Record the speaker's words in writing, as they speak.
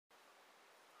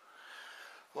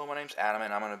Hello, my name's Adam,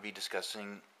 and I'm going to be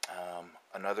discussing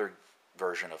another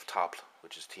version of Tafl,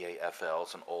 which is T-A-F-L.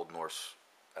 It's an Old Norse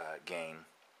game.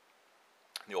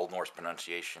 The Old Norse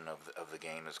pronunciation of the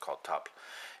game is called Tafl,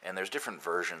 and there's different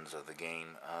versions of the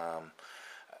game.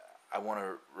 I want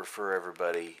to refer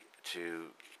everybody to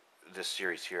this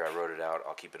series here. I wrote it out.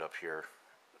 I'll keep it up here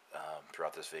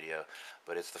throughout this video,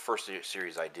 but it's the first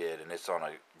series I did, and it's on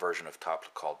a version of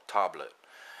Tafl called Tablut.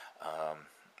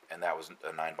 And that was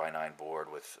a 9x9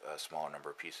 board with a smaller number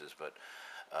of pieces. But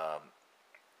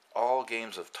all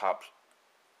games of Tafl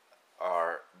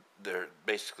they're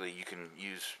basically, you can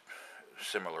use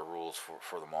similar rules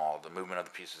for them all. The movement of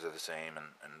the pieces are the same,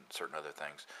 and certain other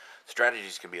things.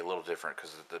 Strategies can be a little different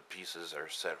because the pieces are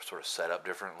sort of set up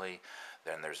differently.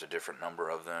 Then there's a different number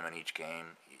of them in each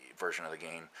version of the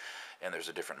game, and there's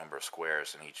a different number of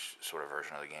squares in each sort of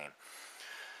version of the game.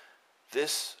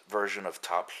 This version of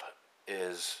Tafl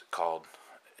is called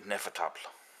Hnefatafl,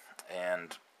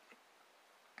 and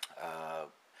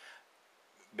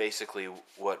basically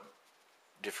what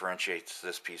differentiates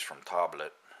this piece from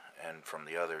Tablut and from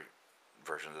the other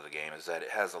versions of the game is that it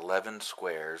has 11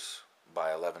 squares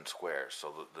by 11 squares,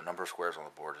 so the number of squares on the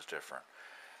board is different,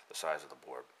 the size of the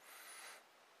board.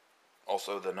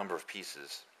 Also, the number of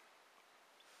pieces.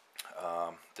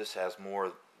 This has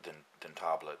more than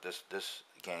Tablut. This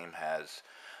game has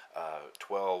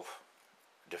 12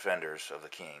 defenders of the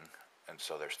king, and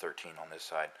so there's 13 on this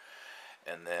side,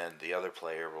 and then the other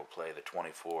player will play the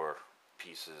 24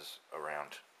 pieces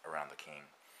around the king.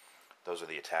 Those are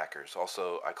the attackers.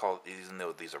 Also, I call these, even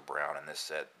though these are brown in this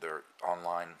set, they're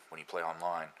online. When you play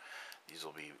online, these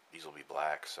will be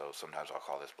black, so sometimes I'll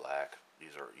call this black.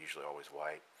 These are usually always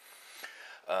white.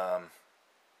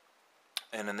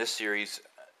 And in this series,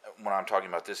 when I'm talking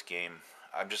about this game,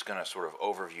 I'm just going to sort of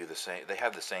overview the same. They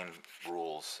have the same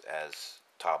rules as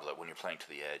Tablet when you're playing to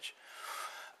the edge,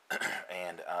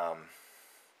 and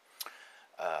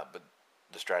but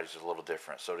the strategy is a little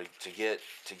different. So to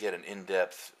get an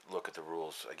in-depth look at the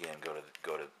rules, again,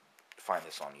 go to find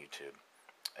this on YouTube.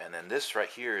 And then this right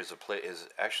here is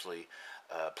actually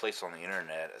a place on the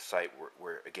internet, a site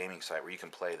where a gaming site where you can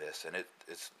play this, and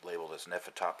it's labeled as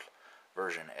Hnefatafl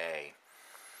version A.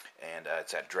 And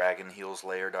it's at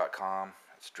dragonheelslayer.com.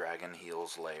 It's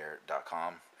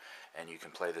dragonheelslayer.com, and you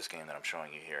can play this game that I'm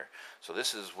showing you here. So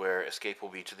this is where escape will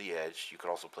be to the edge. You could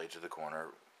also play to the corner,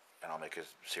 and I'll make a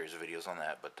series of videos on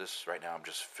that. But this right now, I'm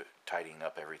just tidying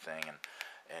up everything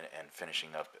and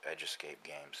finishing up edge escape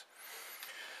games.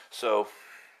 So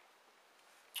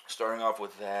starting off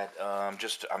with that, I'm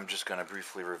just going to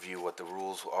briefly review what the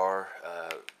rules are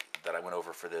that I went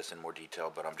over for this in more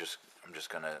detail. But I'm just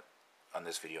going to, on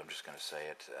this video, I'm just going to say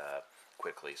it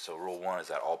quickly. So rule 1 is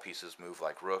that all pieces move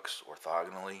like rooks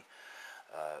orthogonally,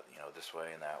 this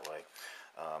way and that way.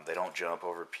 They don't jump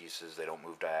over pieces. They don't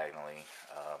move diagonally.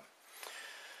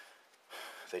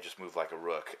 They just move like a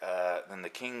rook. Then the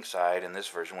king side, in this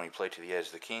version, when you play to the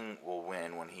edge, the king will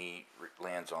win when he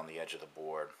lands on the edge of the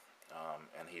board,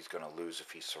 and he's going to lose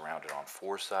if he's surrounded on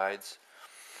 4 sides.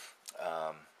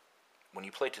 When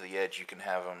you play to the edge, you can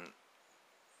have him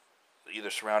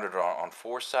either surrounded on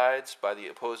 4 sides by the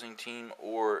opposing team,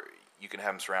 or you can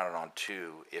have him surrounded on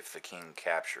 2 if the king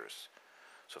captures.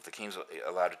 So if the king's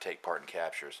allowed to take part in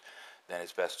captures, then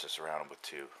it's best to surround him with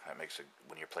 2. That makes it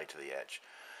when you're played to the edge.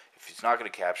 If he's not going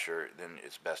to capture, then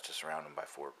it's best to surround him by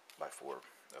four of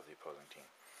the opposing team.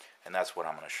 And that's what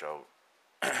I'm going to show,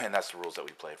 and that's the rules that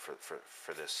we played for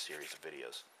this series of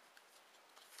videos.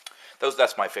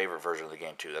 That's my favorite version of the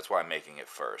game too. That's why I'm making it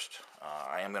first.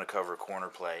 I am going to cover corner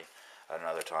play at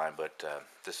another time, but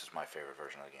this is my favorite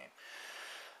version of the game.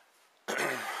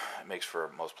 It makes for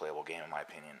a most playable game in my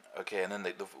opinion. Okay, and then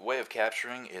the way of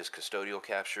capturing is custodial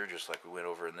capture, just like we went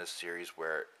over in this series,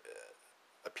 where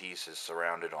a piece is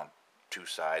surrounded on 2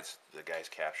 sides, the guy's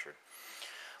captured.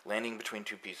 Landing between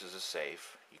 2 pieces is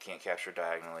safe. You can't capture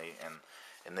diagonally, and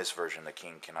in this version the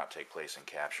king cannot take place in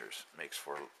captures. Makes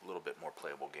for a little bit more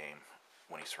playable game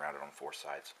when he's surrounded on 4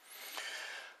 sides.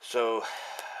 So,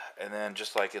 and then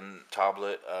just like in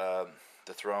Tablet,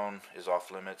 the throne is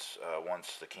off limits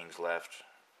once the king's left.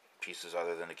 Pieces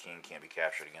other than the king can't be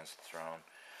captured against the throne.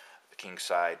 The king's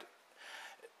side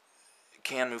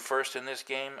can move first in this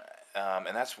game,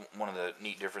 and that's one of the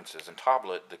neat differences. In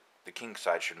Tablet, the king's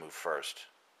side should move first,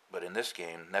 but in this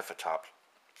game, Hnefatafl,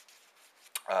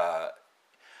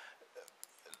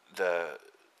 the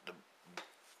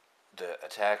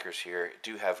attackers here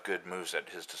do have good moves at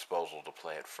his disposal to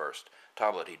play at first.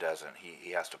 Tablet, he doesn't. He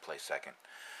has to play second.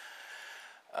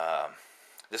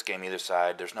 This game, either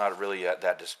side, there's not really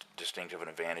that distinct of an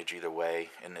advantage either way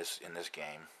in this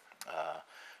game,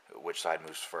 which side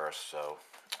moves first. So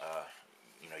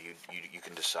You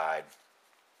can decide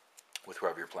with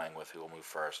whoever you're playing with who will move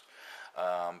first.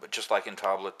 But just like in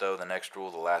Tablut, though, the next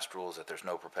rule, the last rule, is that there's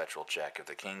no perpetual check. If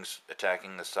the king's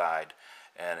attacking the side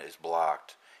and is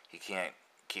blocked, he can't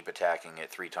keep attacking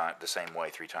it the same way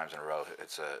 3 times in a row.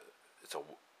 It's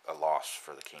a loss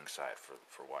for the king's side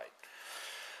for white.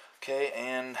 Okay,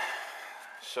 and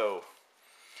so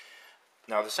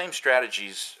now the same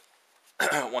strategies.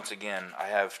 Once again, I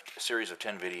have a series of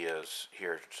 10 videos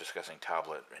here discussing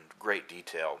Tablut in great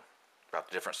detail about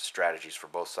the different strategies for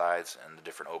both sides and the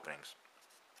different openings.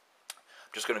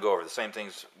 I'm just going to go over the same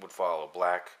things would follow. The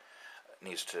black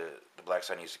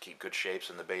side needs to keep good shapes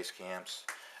in the base camps.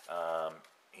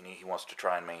 He wants to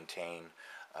try and maintain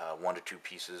 1 to 2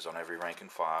 pieces on every rank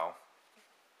and file.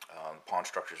 Pawn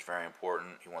structure is very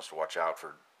important. He wants to watch out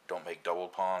for don't make double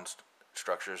pawns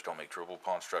structures, don't make triple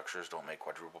pawn structures, don't make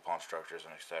quadruple pawn structures,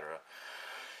 and etc.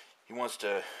 He wants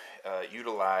to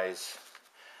utilize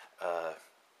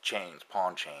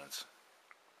pawn chains.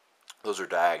 Those are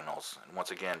diagonals, and once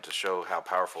again, to show how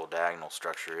powerful a diagonal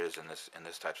structure is in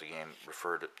this types of game,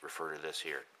 refer to this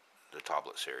here, the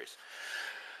Tablut series.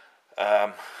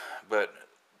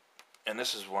 And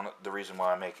this is the reason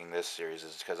why I'm making this series,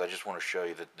 is because I just want to show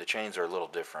you that the chains are a little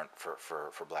different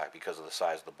for black because of the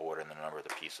size of the board and the number of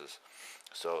the pieces.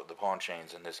 So the pawn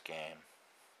chains in this game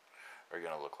are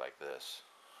going to look like this.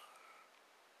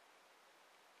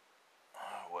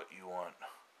 What you want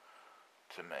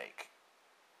to make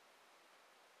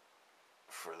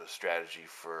for the strategy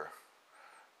for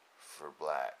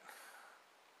black.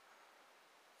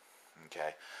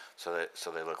 Okay, so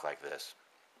they look like this.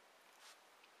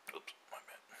 Oops, my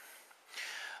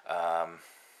bad.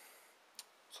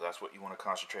 So that's what you want to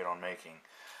concentrate on making.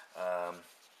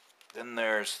 Then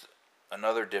there's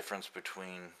another difference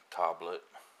between Tablut,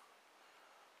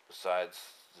 besides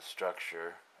the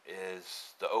structure,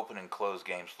 is the open and close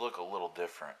games look a little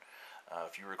different.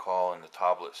 If you recall in the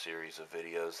Tablut series of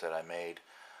videos that I made,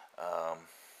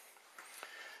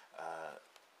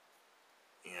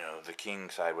 the king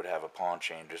side would have a pawn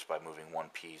chain just by moving 1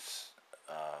 piece.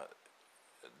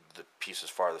 The pieces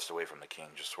farthest away from the king,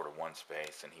 just sort of 1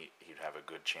 space, and he'd have a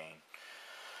good chain.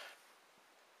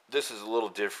 This is a little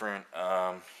different.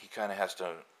 He kind of has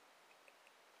to.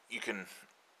 You can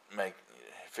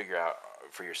figure out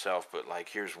for yourself, but like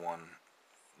here's one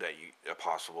a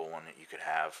possible one that you could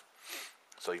have.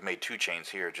 So you've made 2 chains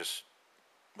here just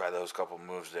by those couple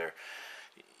moves there.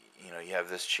 You have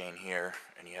this chain here,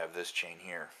 and you have this chain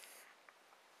here.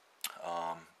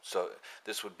 So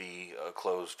this would be a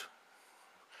closed.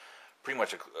 Pretty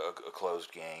much a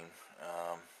closed game.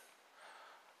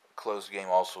 Closed game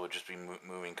also would just be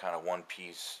moving kind of 1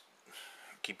 piece,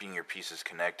 keeping your pieces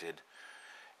connected,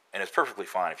 and it's perfectly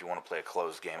fine if you want to play a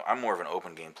closed game. I'm more of an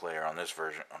open game player on this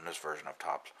version of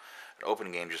Tablut. An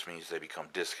open game just means they become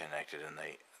disconnected and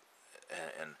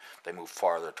they move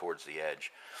farther towards the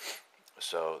edge.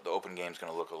 So the open game is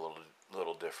going to look a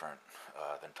little different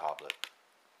than Tablut.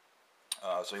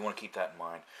 So you want to keep that in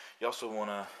mind. You also want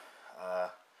to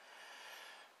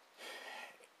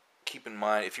keep in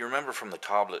mind, if you remember from the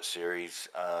Tablut series,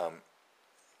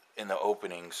 in the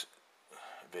openings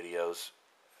videos,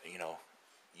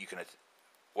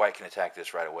 white can attack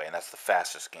this right away, and that's the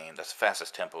fastest game. That's the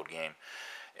fastest tempoed game,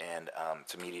 and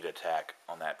it's immediate attack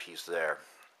on that piece there.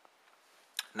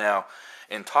 Now,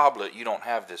 in Tablut, you don't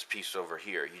have this piece over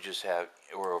here. You just have,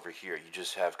 or over here. You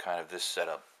just have kind of this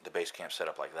setup, the base camp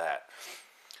setup like that.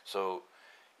 So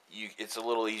it's a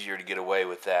little easier to get away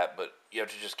with that, but you have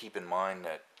to just keep in mind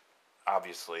that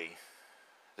obviously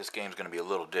this game's going to be a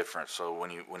little different. So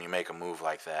when you make a move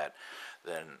like that,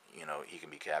 then he can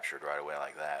be captured right away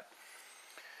like that.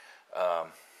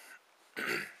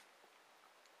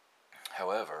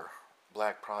 However,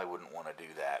 black probably wouldn't want to do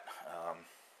that,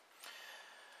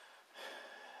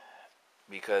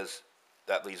 because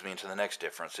that leads me into the next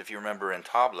difference. If you remember in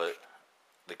Tablut,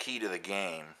 the key to the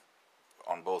game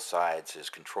on both sides is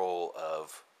control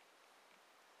of.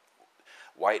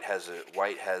 White has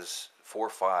 4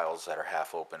 files that are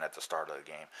half open at the start of the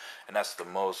game, and that's the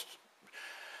most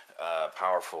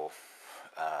powerful,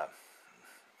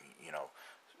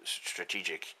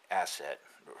 strategic asset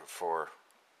for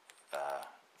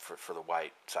the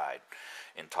white side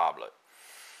in Tablut.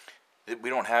 We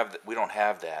don't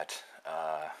have that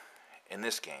in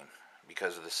this game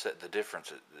because of the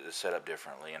difference is set up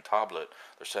differently. In Tablut,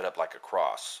 they're set up like a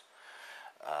cross,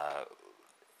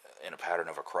 in a pattern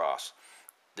of a cross.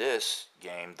 This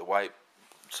game, the white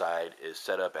side is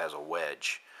set up as a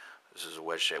wedge. This is a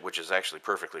wedge shape, which is actually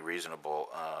perfectly reasonable.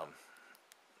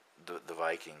 The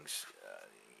Vikings,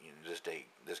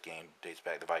 this game dates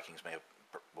back. The Vikings may have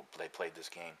they played this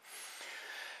game,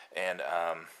 and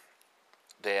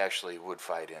they actually would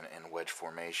fight in wedge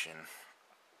formation.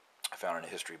 I found in a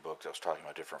history book that was talking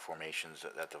about different formations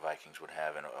that the Vikings would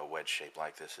have, and a wedge shape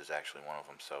like this is actually one of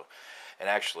them. So, and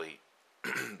actually,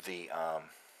 I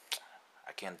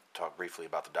can talk briefly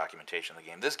about the documentation of the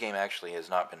game. This game actually has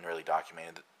not been really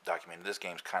documented. This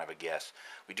game's kind of a guess.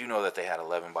 We do know that they had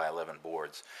 11 by 11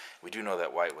 boards. We do know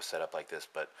that white was set up like this,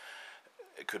 but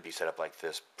it could be set up like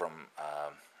this from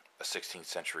a 16th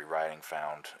century writing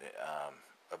found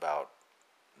about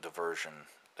the version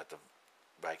that the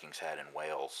Vikings had in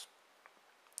Wales,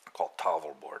 called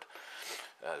Tafl board,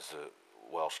 as the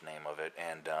Welsh name of it,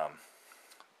 and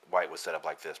white was set up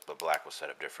like this, but black was set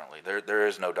up differently. There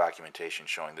is no documentation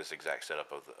showing this exact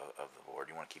setup of the board.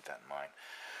 You want to keep that in mind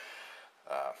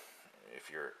if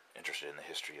you're interested in the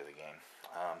history of the game.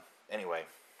 Anyway,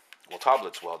 well,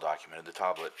 Tablut's well documented. The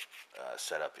Tablut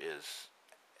setup is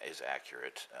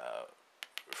accurate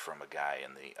from a guy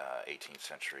in the 18th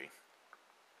century.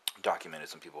 Documented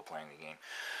some people playing the game.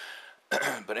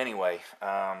 But anyway,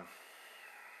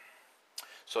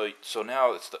 so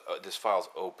now it's this file's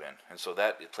open, and so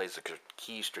that it plays a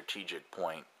key strategic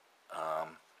point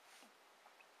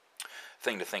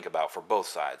thing to think about for both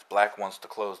sides. Black wants to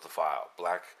close the file.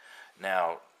 Black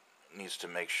now needs to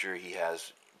make sure he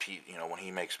has, when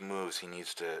he makes moves, he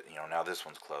needs to, now this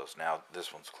one's closed, now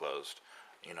this one's closed,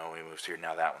 he moves here,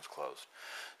 now that one's closed.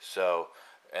 So,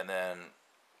 and then,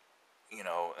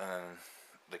 and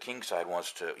the king side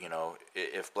wants to,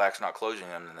 if black's not closing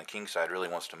them, then the king side really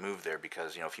wants to move there,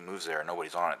 because, if he moves there and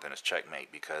nobody's on it, then it's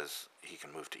checkmate, because he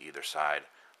can move to either side.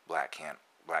 Black can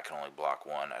only block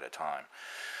one at a time.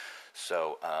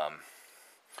 So,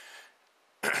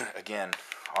 again,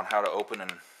 on how to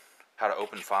open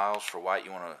files for white,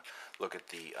 you want to look at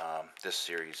the this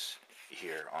series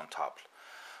here on top.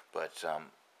 But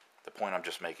the point I'm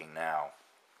just making now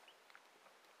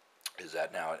is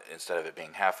that now, instead of it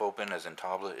being half open as in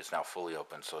Tablet, it's now fully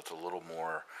open, so it's a little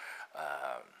more,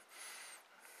 a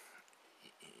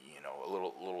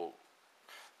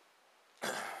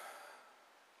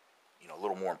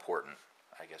little more important,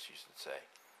 I guess you should say.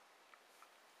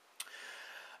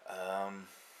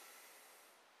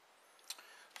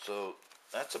 So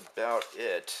that's about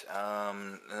it.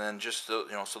 And then just so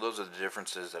those are the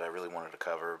differences that I really wanted to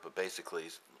cover. But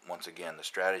basically, once again, the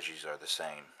strategies are the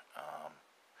same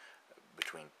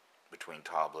between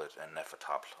Tablut and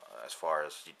Hnefatafl. As far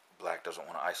as black doesn't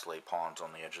want to isolate pawns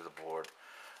on the edge of the board,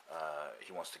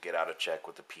 he wants to get out of check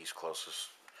with the piece closest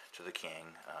to the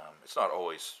king. It's not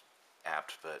always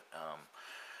apt, but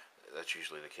that's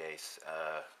usually the case.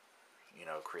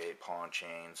 Create pawn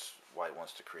chains. White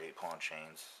wants to create pawn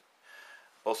chains.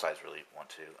 Both sides really want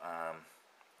to.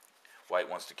 White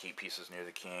wants to keep pieces near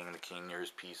the king near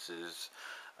his pieces.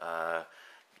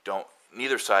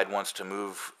 Neither side wants to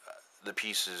move the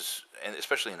pieces, and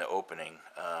especially in the opening,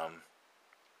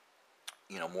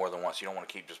 more than once. You don't want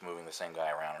to keep just moving the same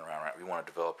guy around and around. You want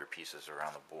to develop your pieces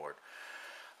around the board.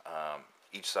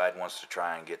 Each side wants to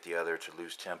try and get the other to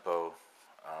lose tempo.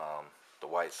 The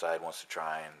white side wants to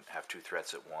try and have two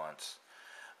threats at once.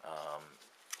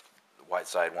 The white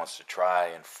side wants to try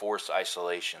and force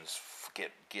isolations,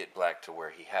 get black to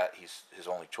where his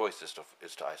only choice is to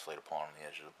isolate a pawn on the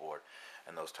edge of the board,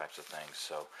 and those types of things.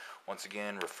 So once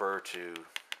again, refer to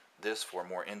this for a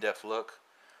more in-depth look.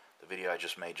 The video I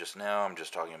just made just now, I'm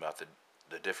just talking about the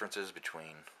differences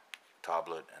between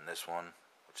Tablut and this one,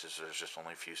 which is there's just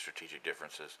only a few strategic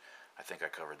differences. I think I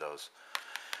covered those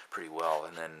pretty well.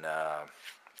 And then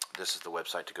this is the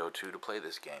website to go to play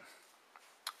this game.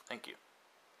 Thank you.